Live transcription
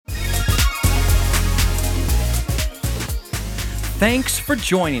Thanks for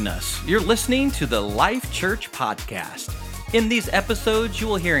joining us. You're listening to the Life Church Podcast. In these episodes, you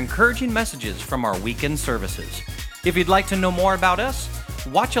will hear encouraging messages from our weekend services. If you'd like to know more about us,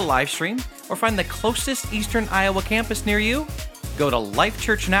 watch a live stream, or find the closest Eastern Iowa campus near you, go to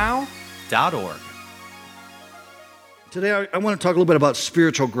lifechurchnow.org. Today, I want to talk a little bit about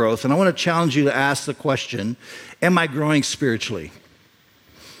spiritual growth, and I want to challenge you to ask the question, am I growing spiritually?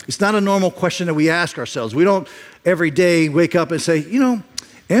 It's not a normal question that we ask ourselves. We don't every day wake up and say,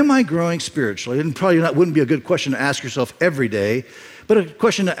 am I growing spiritually? And probably wouldn't be a good question to ask yourself every day, but a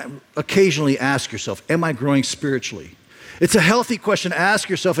question to occasionally ask yourself, am I growing spiritually? It's a healthy question to ask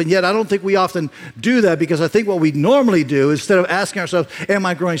yourself, and yet I don't think we often do that, because I think what we normally do, instead of asking ourselves, am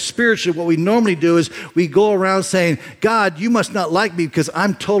I growing spiritually, what we normally do is we go around saying, God, you must not like me because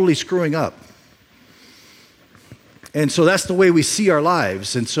I'm totally screwing up. And so that's the way we see our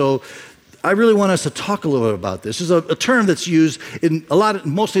lives. And so I really want us to talk a little bit about this. This is a term that's used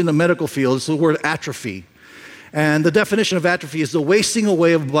mostly in the medical field. It's the word atrophy. And the definition of atrophy is the wasting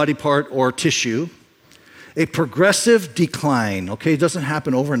away of a body part or tissue, a progressive decline. Okay, it doesn't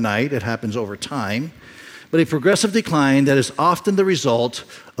happen overnight, it happens over time, but a progressive decline that is often the result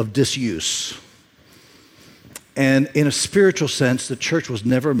of disuse. And in a spiritual sense, the church was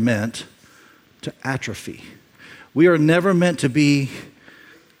never meant to atrophy. We are never meant to be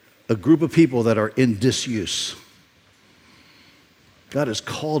a group of people that are in disuse. God has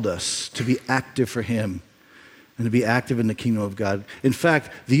called us to be active for Him and to be active in the kingdom of God. In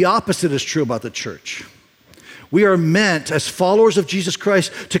fact, the opposite is true about the church. We are meant, as followers of Jesus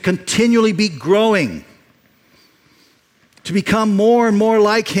Christ, to continually be growing, to become more and more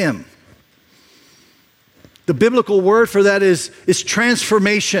like Him. The biblical word for that is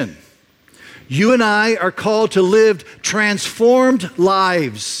transformation. You and I are called to live transformed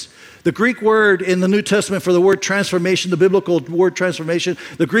lives. The Greek word in the New Testament for the word transformation, the biblical word transformation,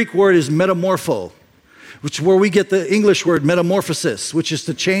 the Greek word is metamorpho, which is where we get the English word metamorphosis, which is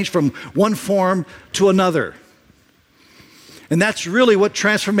to change from one form to another. And that's really what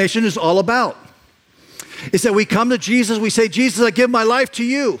transformation is all about. Is that we come to Jesus, we say, Jesus, I give my life to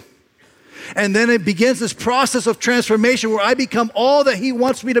you. And then it begins this process of transformation where I become all that He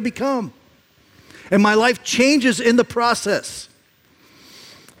wants me to become. And my life changes in the process.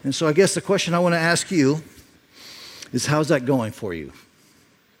 And so I guess the question I want to ask you is, how's that going for you?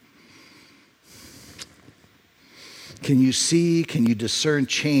 Can you discern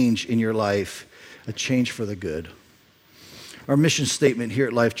change in your life, a change for the good? Our mission statement here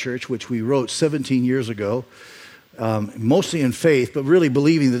at Life Church, which we wrote 17 years ago, mostly in faith, but really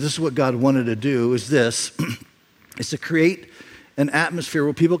believing that this is what God wanted to do, is this, is to create an atmosphere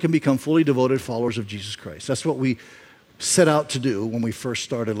where people can become fully devoted followers of Jesus Christ. That's what we set out to do when we first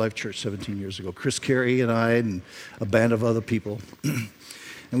started Life Church 17 years ago. Chris Carey and I and a band of other people. And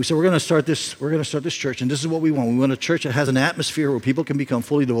we said, we're going to start this church, and this is what we want. We want a church that has an atmosphere where people can become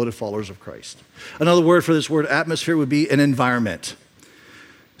fully devoted followers of Christ. Another word for this word atmosphere would be an environment.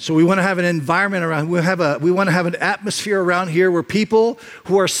 So we want to have an environment around, we want to have an atmosphere around here where people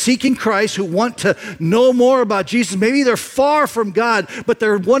who are seeking Christ, who want to know more about Jesus, maybe they're far from God, but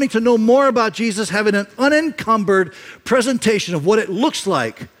they're wanting to know more about Jesus, having an unencumbered presentation of what it looks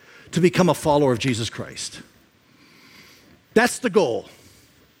like to become a follower of Jesus Christ. That's the goal.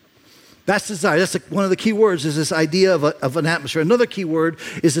 That's desire. That's one of the key words, is this idea of an atmosphere. Another key word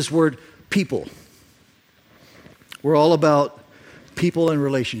is this word people. We're all about people and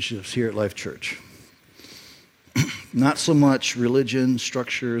relationships here at Life Church. Not so much religion,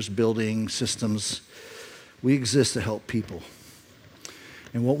 structures, buildings, systems. We exist to help people.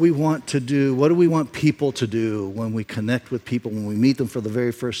 And what we want to do, what do we want people to do when we connect with people, when we meet them for the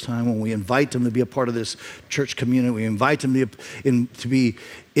very first time, when we invite them to be a part of this church community, we invite them to be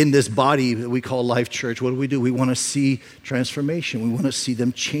in this body that we call Life Church? What do? We want to see transformation. We want to see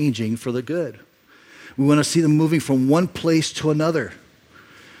them changing for the good. We want to see them moving from one place to another,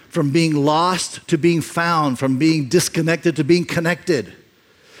 from being lost to being found, from being disconnected to being connected,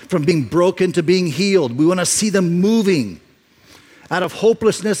 from being broken to being healed. We want to see them moving out of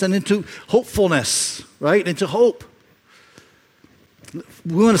hopelessness and into hopefulness, right? Into hope.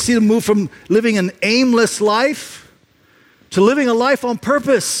 We want to see them move from living an aimless life to living a life on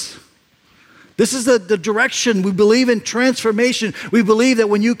purpose. This is the direction. We believe in transformation. We believe that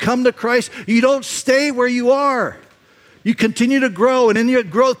when you come to Christ, you don't stay where you are. You continue to grow, and in your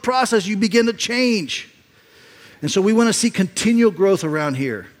growth process, you begin to change. And so we want to see continual growth around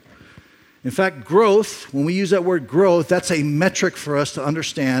here. In fact, growth, when we use that word growth, that's a metric for us to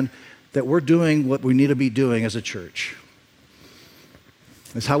understand that we're doing what we need to be doing as a church.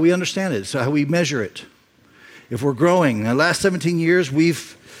 That's how we understand it. It's how we measure it. if we're growing. In the last 17 years,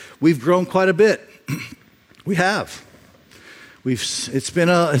 we've grown quite a bit. We have. It's been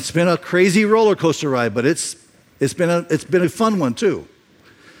a crazy roller coaster ride, but it's been a fun one too.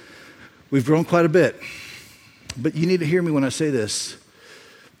 We've grown quite a bit. But you need to hear me when I say this.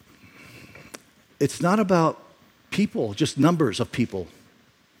 It's not about people, just numbers of people.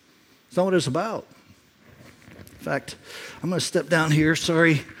 It's not what it's about. In fact, I'm going to step down here.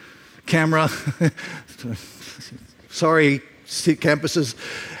 Sorry, camera. Sorry, campuses.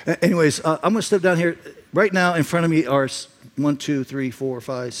 Anyways, I'm going to step down here. Right now, in front of me are 1, 2, 3, 4,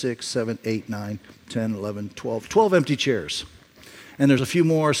 5, 6, 7, 8, 9, 10, 11, 12. 12 empty chairs. And there's a few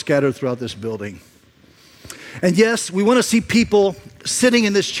more scattered throughout this building. And yes, we want to see people sitting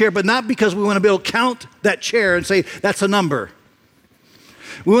in this chair, but not because we want to be able to count that chair and say, that's a number.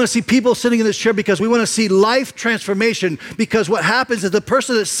 We want to see people sitting in this chair because we want to see life transformation, because what happens is the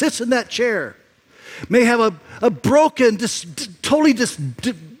person that sits in that chair may have a broken, totally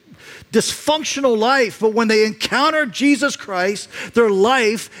dysfunctional life, but when they encounter Jesus Christ, their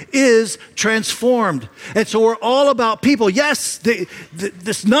life is transformed. And so we're all about people. Yes,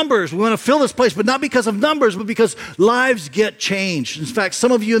 this numbers, we want to fill this place, but not because of numbers, but because lives get changed. In fact,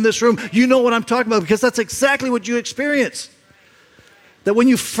 some of you in this room, you know what I'm talking about, because that's exactly what you experienced. That when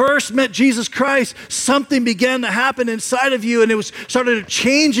you first met Jesus Christ, something began to happen inside of you, and it started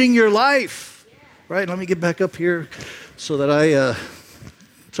changing your life. Right? Let me get back up here so that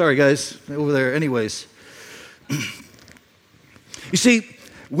sorry, guys, over there. Anyways, you see,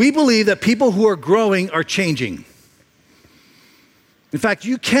 we believe that people who are growing are changing. In fact,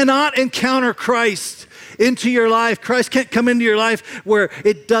 you cannot encounter Christ into your life. Christ can't come into your life where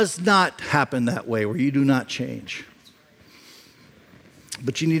it does not happen that way, where you do not change.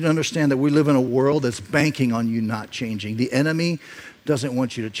 But you need to understand that we live in a world that's banking on you not changing. The enemy doesn't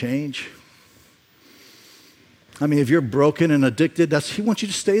want you to change. I mean, if you're broken and addicted, he wants you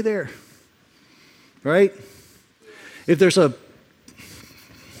to stay there, right? If there's a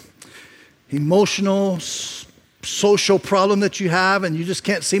emotional, social problem that you have and you just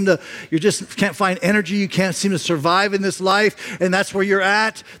can't find energy, you can't seem to survive in this life, and that's where you're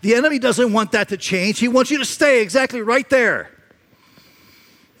at, the enemy doesn't want that to change. He wants you to stay exactly right there.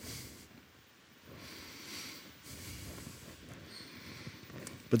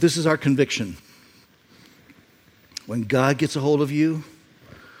 But this is our conviction. When God gets a hold of you,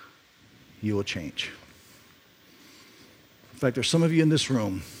 you will change. In fact, there's some of you in this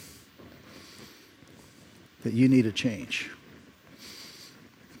room that you need to change.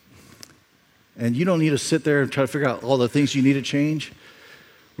 And you don't need to sit there and try to figure out all the things you need to change.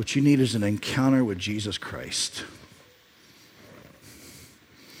 What you need is an encounter with Jesus Christ.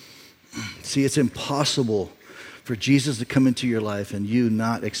 See, it's impossible for Jesus to come into your life and you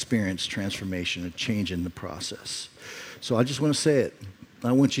not experience transformation and change in the process. So I just want to say it.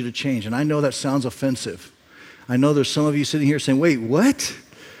 I want you to change. And I know that sounds offensive. I know there's some of you sitting here saying, wait, what?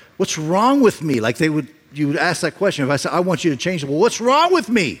 What's wrong with me? Like you would ask that question. If I said, I want you to change, well, what's wrong with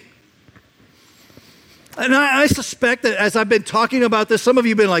me? And I suspect that as I've been talking about this, some of you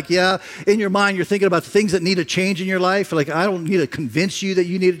have been like, yeah, in your mind, you're thinking about the things that need to change in your life. Like, I don't need to convince you that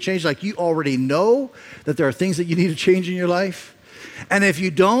you need to change. Like, you already know that there are things that you need to change in your life. And if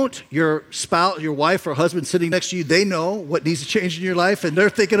you don't, your spouse, your wife or husband sitting next to you, they know what needs to change in your life, and they're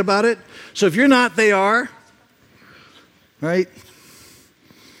thinking about it. So if you're not, they are. Right?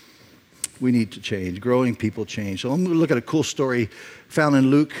 We need to change. Growing people change. So I'm going to look at a cool story found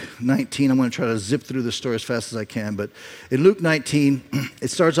in Luke 19. I'm going to try to zip through the story as fast as I can. But in Luke 19, it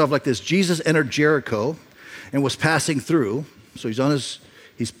starts off like this. Jesus entered Jericho and was passing through. So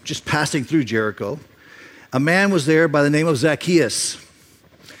he's just passing through Jericho. A man was there by the name of Zacchaeus.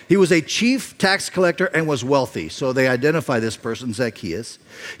 He was a chief tax collector and was wealthy. So they identify this person, Zacchaeus.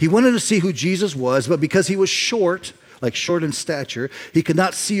 He wanted to see who Jesus was, but because he was short in stature, he could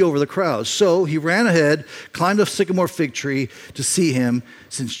not see over the crowd. So he ran ahead, climbed a sycamore fig tree to see him,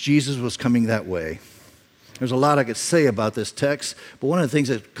 since Jesus was coming that way. There's a lot I could say about this text, but one of the things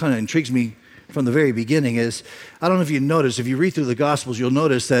that kind of intrigues me from the very beginning is, I don't know if you notice, if you read through the Gospels, you'll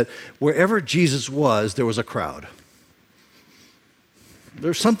notice that wherever Jesus was, there was a crowd.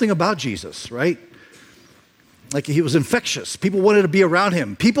 There's something about Jesus, right? Like he was infectious. People wanted to be around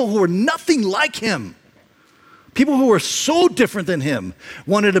him. People who were nothing like him. People who were so different than him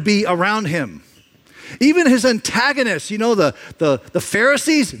wanted to be around him. Even his antagonists, the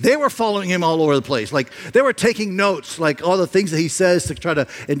Pharisees, they were following him all over the place. Like they were taking notes, like all the things that he says to try to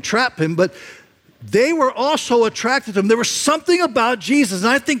entrap him, but they were also attracted to him. There was something about Jesus, and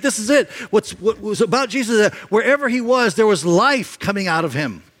I think this is it. What was about Jesus is that wherever he was, there was life coming out of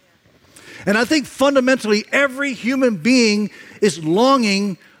him. And I think fundamentally every human being is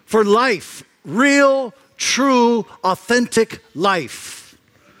longing for life, real, true, authentic life.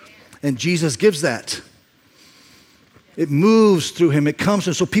 And Jesus gives that. It moves through him, it comes,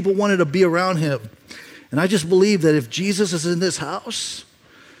 and so people wanted to be around him. And I just believe that if Jesus is in this house,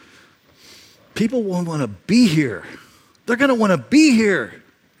 people will want to be here. They're going to want to be here.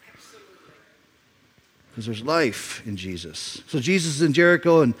 Because there's life in Jesus. So Jesus is in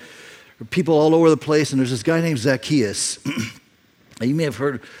Jericho, and there are people all over the place, and there's this guy named Zacchaeus. You may have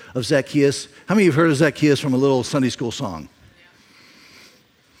heard of Zacchaeus. How many of you have heard of Zacchaeus from a little Sunday school song?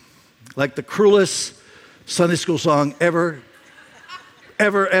 Like the cruelest Sunday school song ever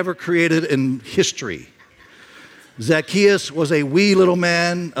created in history. Zacchaeus was a wee little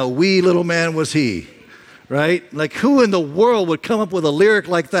man was he, right? Like who in the world would come up with a lyric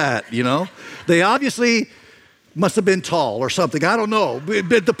like that, you know? They obviously must have been tall or something, I don't know.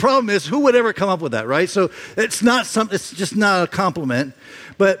 But the problem is, who would ever come up with that, right? So it's just not a compliment.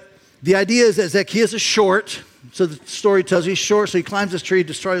 But the idea is that Zacchaeus is short. So the story tells you he's short, so he climbs this tree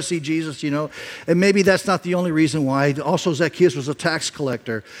to try to see Jesus, you know. And maybe that's not the only reason why. Also, Zacchaeus was a tax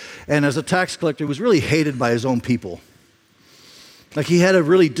collector. And as a tax collector, he was really hated by his own people. Like he had a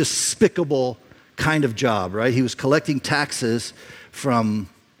really despicable kind of job, right? He was collecting taxes from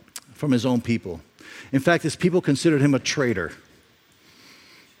his own people. In fact, his people considered him a traitor.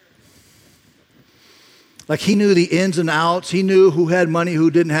 Like he knew the ins and outs. He knew who had money,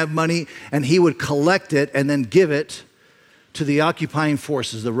 who didn't have money, and he would collect it and then give it to the occupying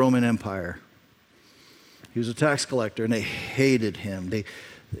forces, the Roman Empire. He was a tax collector, and they hated him. They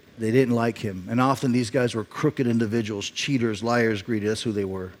didn't like him. And often these guys were crooked individuals, cheaters, liars, greedy. That's who they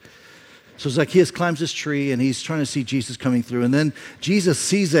were. So Zacchaeus climbs this tree, and he's trying to see Jesus coming through. And then Jesus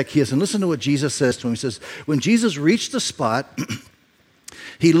sees Zacchaeus, and listen to what Jesus says to him. He says, when Jesus reached the spot,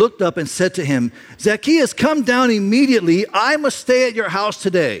 he looked up and said to him, Zacchaeus, come down immediately. I must stay at your house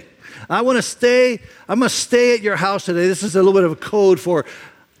today. I must stay at your house today. This is a little bit of a code for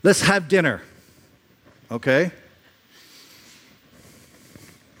let's have dinner. Okay?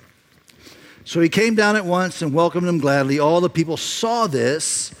 So he came down at once and welcomed him gladly. All the people saw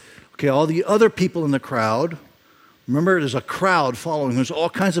this. Okay, all the other people in the crowd. Remember, there's a crowd following. There's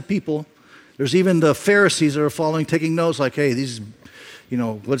all kinds of people. There's even the Pharisees that are following, taking notes like, hey, these, you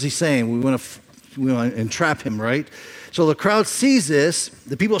know, what's he saying? We want to entrap him, right? So the crowd sees this.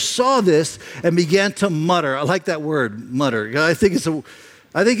 The people saw this and began to mutter. I like that word, mutter. I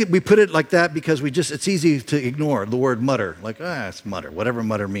think we put it like that because it's easy to ignore the word mutter. Like, it's mutter, whatever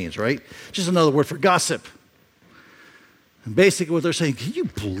mutter means, right? Just another word for gossip. And basically what they're saying, can you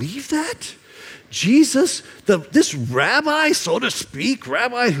believe that? Jesus, this rabbi, so to speak,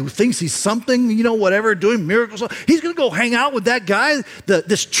 rabbi who thinks he's something, you know, whatever, doing miracles, he's going to go hang out with that guy,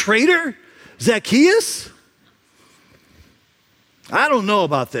 this traitor, Zacchaeus? I don't know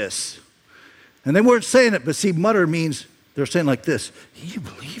about this. And they weren't saying it, but see, mutter means they're saying like this, can you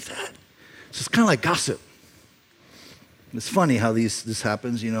believe that? So it's kind of like gossip. It's funny how this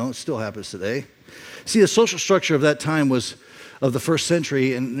happens, you know, it still happens today. See, the social structure of that time of the first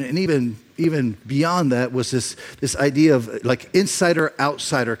century, and even beyond that, was this idea of like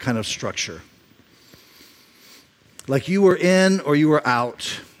insider-outsider kind of structure. Like you were in or you were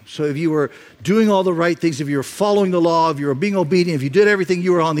out. So if you were doing all the right things, if you were following the law, if you were being obedient, if you did everything,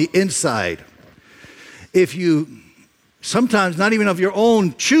 you were on the inside. If you, sometimes not even of your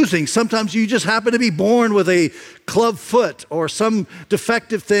own choosing, sometimes you just happen to be born with a club foot or some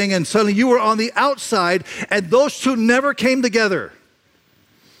defective thing, and suddenly you were on the outside, and those two never came together.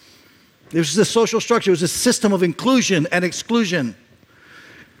 There was this social structure. It was a system of inclusion and exclusion.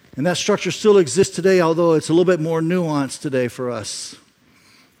 And that structure still exists today, although it's a little bit more nuanced today for us.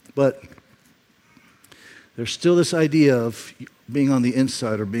 But there's still this idea of being on the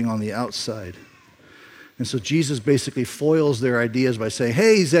inside or being on the outside. And so Jesus basically foils their ideas by saying,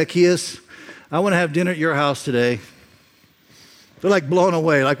 hey, Zacchaeus, I want to have dinner at your house today. They're like blown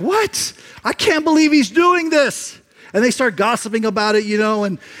away, like, what? I can't believe he's doing this. And they start gossiping about it, you know.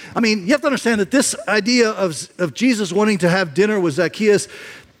 And I mean, you have to understand that this idea of Jesus wanting to have dinner with Zacchaeus,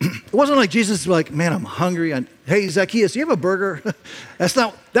 it wasn't like Jesus was like, man, I'm hungry. Hey, Zacchaeus, do you have a burger? That's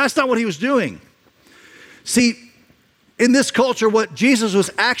not what he was doing. See, in this culture, what Jesus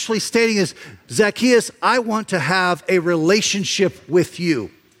was actually stating is, Zacchaeus, I want to have a relationship with you.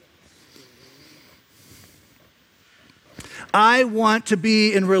 I want to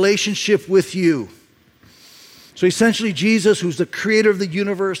be in relationship with you. So essentially, Jesus, who's the creator of the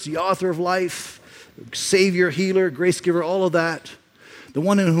universe, the author of life, savior, healer, grace giver, all of that, the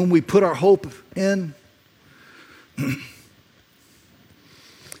one in whom we put our hope in,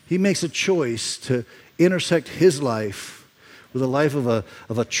 He makes a choice to intersect his life with the life of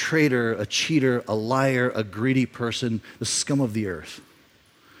a traitor, a cheater, a liar, a greedy person, the scum of the earth.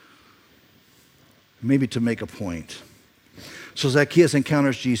 Maybe to make a point. So Zacchaeus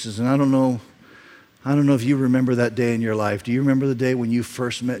encounters Jesus, and I don't know if you remember that day in your life. Do you remember the day when you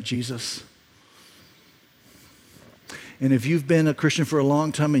first met Jesus? And if you've been a Christian for a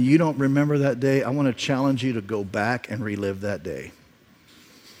long time and you don't remember that day, I want to challenge you to go back and relive that day.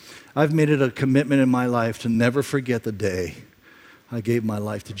 I've made it a commitment in my life to never forget the day I gave my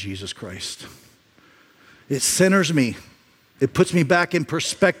life to Jesus Christ. It centers me. It puts me back in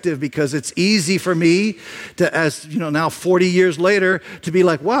perspective because it's easy for me to, as you know, now 40 years later, to be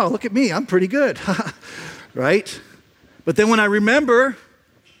like, wow, look at me, I'm pretty good, right? But then when I remember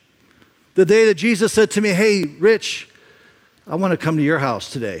the day that Jesus said to me, hey, Rich, I want to come to your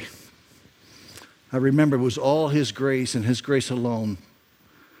house today. I remember it was all his grace and his grace alone.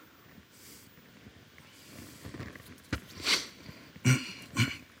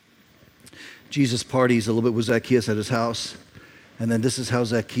 Jesus parties a little bit with Zacchaeus at his house. And then this is how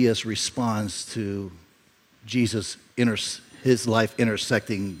Zacchaeus responds to Jesus, his life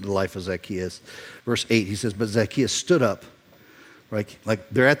intersecting the life of Zacchaeus. Verse 8, he says, but Zacchaeus stood up. Right? Like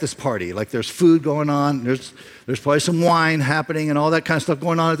they're at this party. Like there's food going on. There's probably some wine happening and all that kind of stuff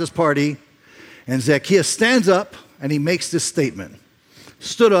going on at this party. And Zacchaeus stands up and he makes this statement.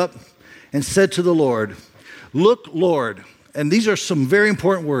 Stood up and said to the Lord, look, Lord, and these are some very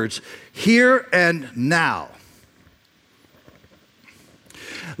important words, here and now.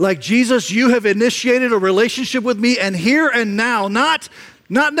 Like Jesus, you have initiated a relationship with me, and here and now, not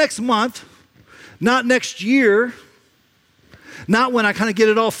next month, not next year, not when I kind of get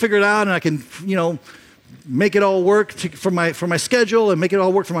it all figured out and I can, make it all work for my schedule and make it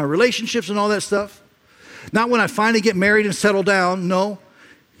all work for my relationships and all that stuff. Not when I finally get married and settle down. No,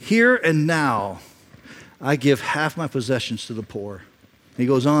 here and now, I give half my possessions to the poor. He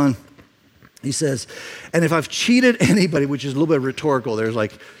goes on. He says, and if I've cheated anybody, which is a little bit rhetorical, there's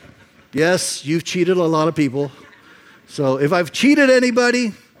like, yes, you've cheated a lot of people. So if I've cheated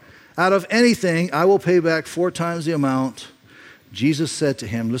anybody out of anything, I will pay back 4 times the amount. Jesus said to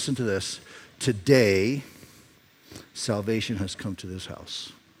him, listen to this, today salvation has come to this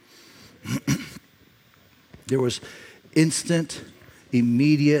house. There was instant,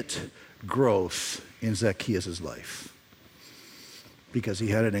 immediate growth in Zacchaeus' life because he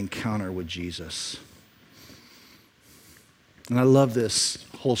had an encounter with Jesus. And I love this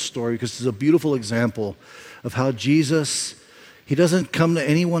whole story because it's a beautiful example of how Jesus, he doesn't come to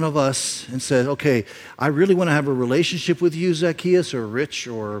any one of us and say, okay, I really want to have a relationship with you, Zacchaeus or Rich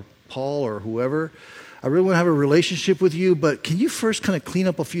or Paul or whoever. I really want to have a relationship with you, but can you first kind of clean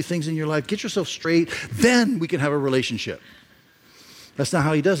up a few things in your life, get yourself straight, then we can have a relationship. That's not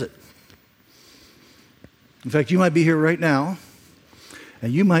how he does it. In fact, you might be here right now,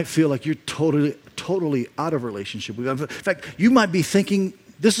 and you might feel like you're totally out of relationship with God. In fact, you might be thinking,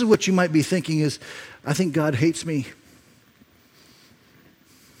 this is what you might be thinking is, I think God hates me.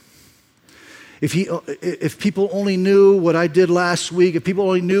 If people only knew what I did last week, if people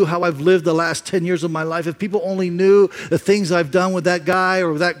only knew how I've lived the last 10 years of my life, if people only knew the things I've done with that guy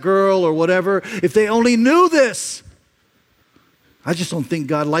or that girl or whatever, if they only knew this, I just don't think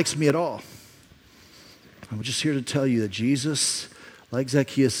God likes me at all. I'm just here to tell you that Jesus, like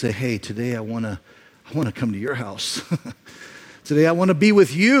Zacchaeus, say, hey, today I want to come to your house. Today I want to be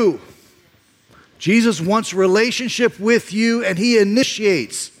with you. Jesus wants relationship with you, and he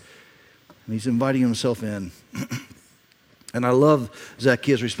initiates. And he's inviting himself in. And I love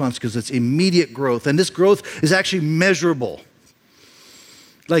Zacchaeus' response because it's immediate growth. And this growth is actually measurable.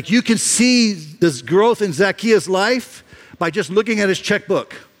 Like you can see this growth in Zacchaeus' life by just looking at his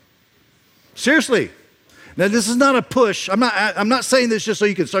checkbook. Seriously. Now, this is not a push. I'm not saying this just so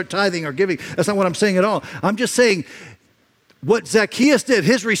you can start tithing or giving. That's not what I'm saying at all. I'm just saying what Zacchaeus did,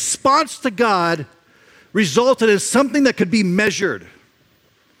 his response to God resulted in something that could be measured.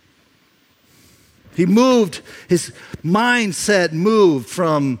 He moved, his mindset moved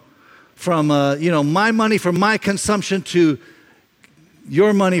from my money for my consumption to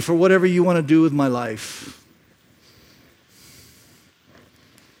your money for whatever you want to do with my life.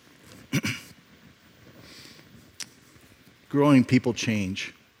 Growing people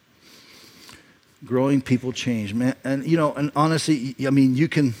change. Growing people change, man. And honestly, I mean,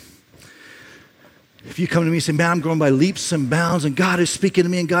 if you come to me and say, man, I'm growing by leaps and bounds and God is speaking to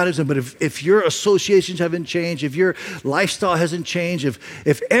me and God is, but if your associations haven't changed, if your lifestyle hasn't changed,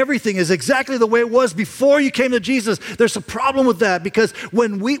 if everything is exactly the way it was before you came to Jesus, there's a problem with that because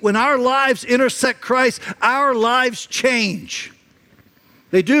when our lives intersect Christ, our lives change.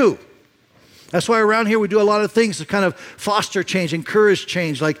 They do. That's why around here we do a lot of things to kind of foster change, encourage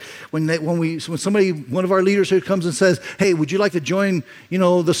change. Like when one of our leaders here comes and says, "Hey, would you like to join,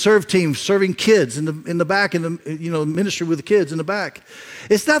 the serve team, serving kids in the back, in the ministry with the kids in the back?"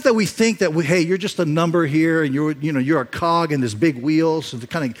 It's not that we think that hey, you're just a number here and you're a cog in this big wheel, so to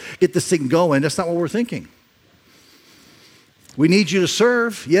kind of get this thing going. That's not what we're thinking. We need you to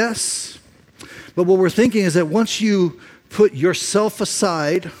serve, yes, but what we're thinking is that once you put yourself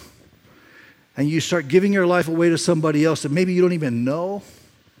aside and you start giving your life away to somebody else that maybe you don't even know,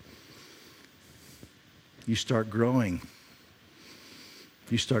 you start growing.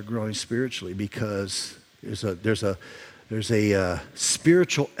 You start growing spiritually because there's a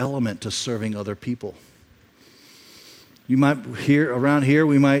spiritual element to serving other people. You might around here,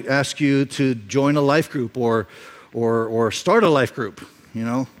 we might ask you to join a life group or start a life group,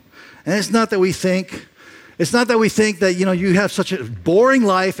 And it's not that we think that, you have such a boring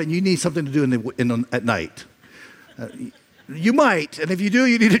life and you need something to do at night. You might, and if you do,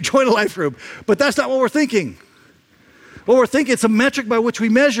 you need to join a life group. But that's not what we're thinking. What we're thinking, it's a metric by which we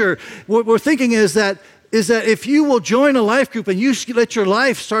measure. What we're thinking is that if you will join a life group and you let your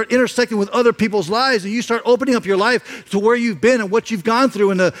life start intersecting with other people's lives and you start opening up your life to where you've been and what you've gone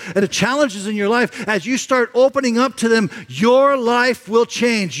through and the challenges in your life, as you start opening up to them, your life will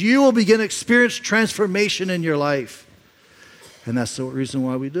change. You will begin to experience transformation in your life. And that's the reason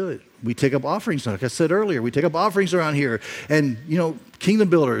why we do it. We take up offerings, like I said earlier. We take up offerings around here and, kingdom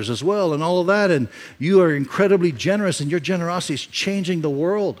builders as well and all of that. And you are incredibly generous and your generosity is changing the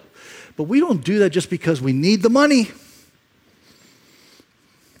world. But we don't do that just because we need the money.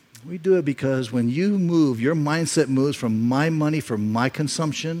 We do it because when you move, your mindset moves from my money for my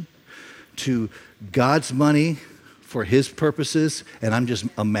consumption to God's money for His purposes, and I'm just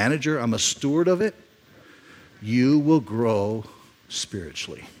a manager, I'm a steward of it, you will grow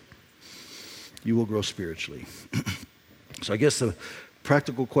spiritually. You will grow spiritually. So I guess the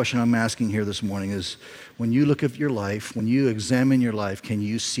practical question I'm asking here this morning is, when you look at your life, when you examine your life, can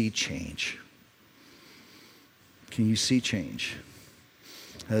you see change? Can you see change?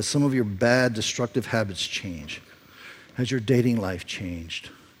 Has some of your bad, destructive habits changed? Has your dating life changed?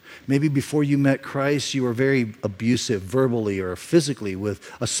 Maybe before you met Christ, you were very abusive verbally or physically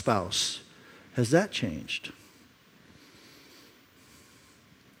with a spouse. Has that changed?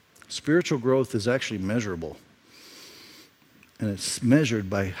 Spiritual growth is actually measurable. And it's measured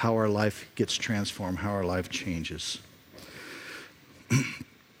by how our life gets transformed, how our life changes.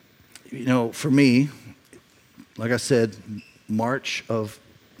 For me, like I said, March of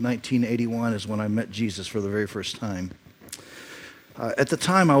 1981 is when I met Jesus for the very first time. At the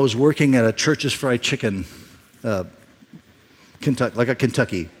time, I was working at a Church's Fried Chicken,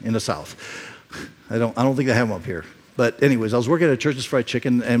 Kentucky in the South. I don't think they have them up here. But anyways, I was working at a Church's Fried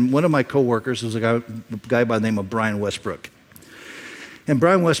Chicken, and one of my coworkers was a guy by the name of Brian Westbrook. And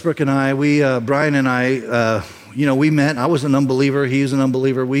Brian Westbrook and I, we met. I was an unbeliever. He was an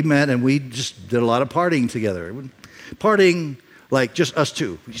unbeliever. We met, and we just did a lot of partying together. Partying like just us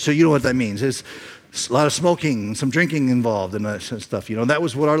two. So you know what that means. It's a lot of smoking, some drinking involved and that stuff. That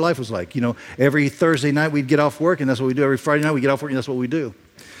was what our life was like. Every Thursday night we'd get off work, and that's what we do. Every Friday night we get off work, and that's what we do.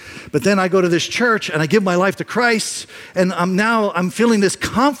 But then I go to this church and I give my life to Christ, and I'm feeling this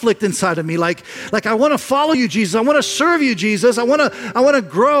conflict inside of me, like I want to follow you, Jesus. I want to serve you, Jesus. I want to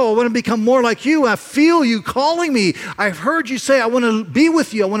grow. I want to become more like you. I feel you calling me. I've heard you say I want to be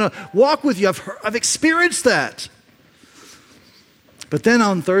with you. I want to walk with you. I've experienced that. But then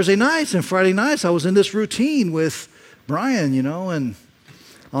on Thursday nights and Friday nights, I was in this routine with Brian, and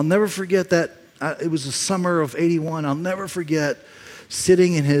I'll never forget that. It was the summer of '81. I'll never forget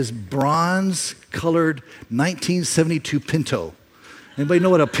sitting in his bronze-colored 1972 Pinto. Anybody know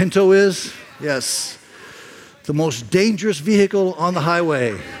what a Pinto is? Yes. The most dangerous vehicle on the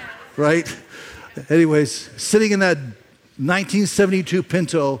highway, right? Anyways, sitting in that 1972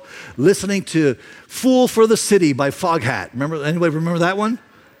 Pinto, listening to Fool for the City by Foghat. Anybody remember that one?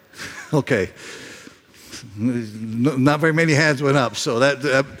 Okay. Not very many hands went up, so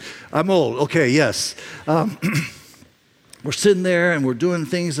that I'm old. Okay, yes. We're sitting there and we're doing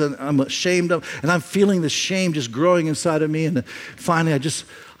things that I'm ashamed of, and I'm feeling the shame just growing inside of me. And finally,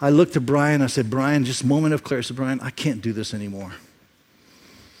 I looked to Brian. I said, Brian, just a moment of clarity. I said, Brian, I can't do this anymore.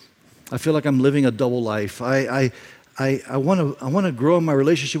 I feel like I'm living a double life. I want to grow in my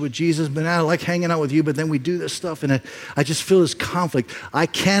relationship with Jesus, but I like hanging out with you, but then we do this stuff, and I just feel this conflict. I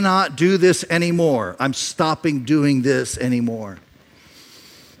cannot do this anymore. I'm stopping doing this anymore.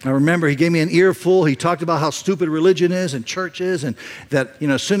 I remember he gave me an earful. He talked about how stupid religion is and church is, and that,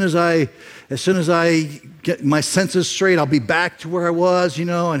 as soon as I get my senses straight, I'll be back to where I was,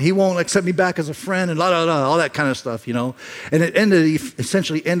 and he won't accept me back as a friend, and all that kind of stuff, And he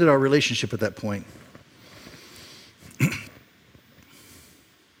essentially ended our relationship at that point.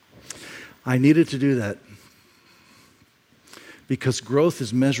 I needed to do that because growth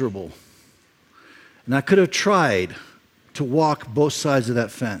is measurable. And I could have tried to walk both sides of that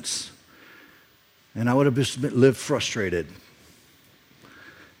fence, and I would have just lived frustrated.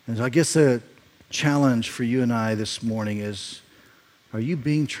 And so I guess the challenge for you and I this morning is, are you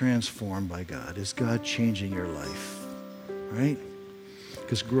being transformed by God? Is God changing your life? Right?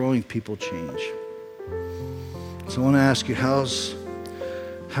 Because growing people change. So I want to ask you, how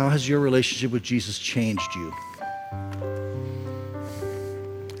has your relationship with Jesus changed you?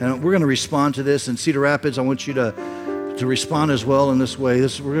 And we're going to respond to this. In Cedar Rapids, I want you to respond as well in this way.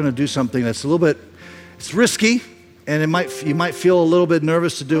 We're going to do something that's a little bit, it's risky, and you might feel a little bit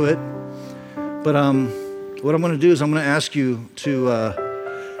nervous to do it. But what I'm going to do is I'm going to ask you to,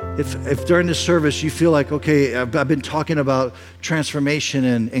 if during this service you feel like, okay, I've been talking about transformation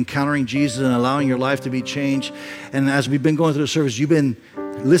and encountering Jesus and allowing your life to be changed, and as we've been going through the service, you've been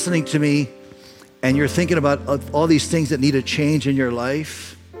listening to me, and you're thinking about all these things that need to change in your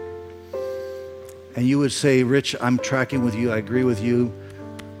life, and you would say, Rich, I'm tracking with you. I agree with you.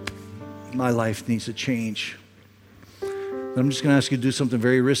 My life needs to change. But I'm just going to ask you to do something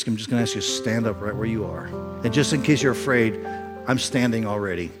very risky. I'm just going to ask you to stand up right where you are. And just in case you're afraid, I'm standing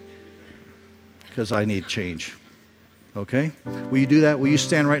already because I need change. Okay? Will you do that? Will you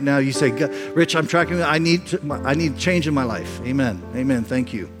stand right now? You say, Rich, I'm tracking. I need change in my life. Amen. Amen.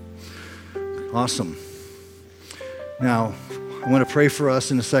 Thank you. Awesome. Now, I want to pray for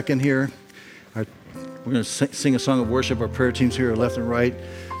us in a second here. We're going to sing a song of worship. Our prayer teams here are left and right.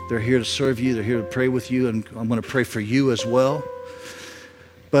 They're here to serve you. They're here to pray with you, and I'm going to pray for you as well.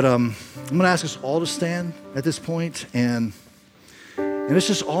 But I'm going to ask us all to stand at this point, and let's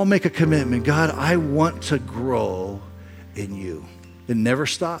just all make a commitment. God, I want to grow in you. It never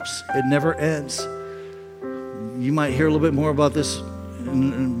stops. It never ends. You might hear a little bit more about this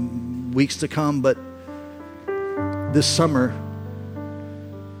in weeks to come, but this summer,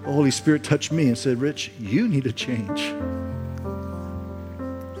 the Holy Spirit touched me and said, Rich, you need to change.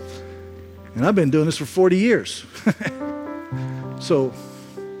 And I've been doing this for 40 years. So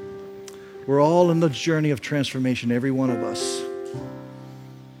we're all in the journey of transformation, every one of us.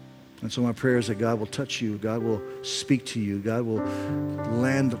 And so my prayer is that God will touch you, God will speak to you, God will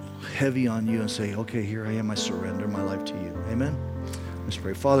land heavy on you and say, okay, here I am, I surrender my life to you. Amen? Let's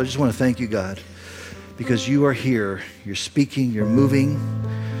pray. Father, I just want to thank you, God, because you are here, you're speaking, you're moving,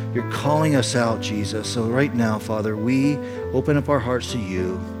 you're calling us out, Jesus. So right now, Father, we open up our hearts to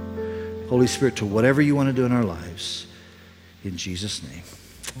you, Holy Spirit, to whatever you want to do in our lives. In Jesus' name,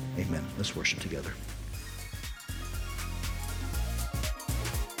 amen. Let's worship together.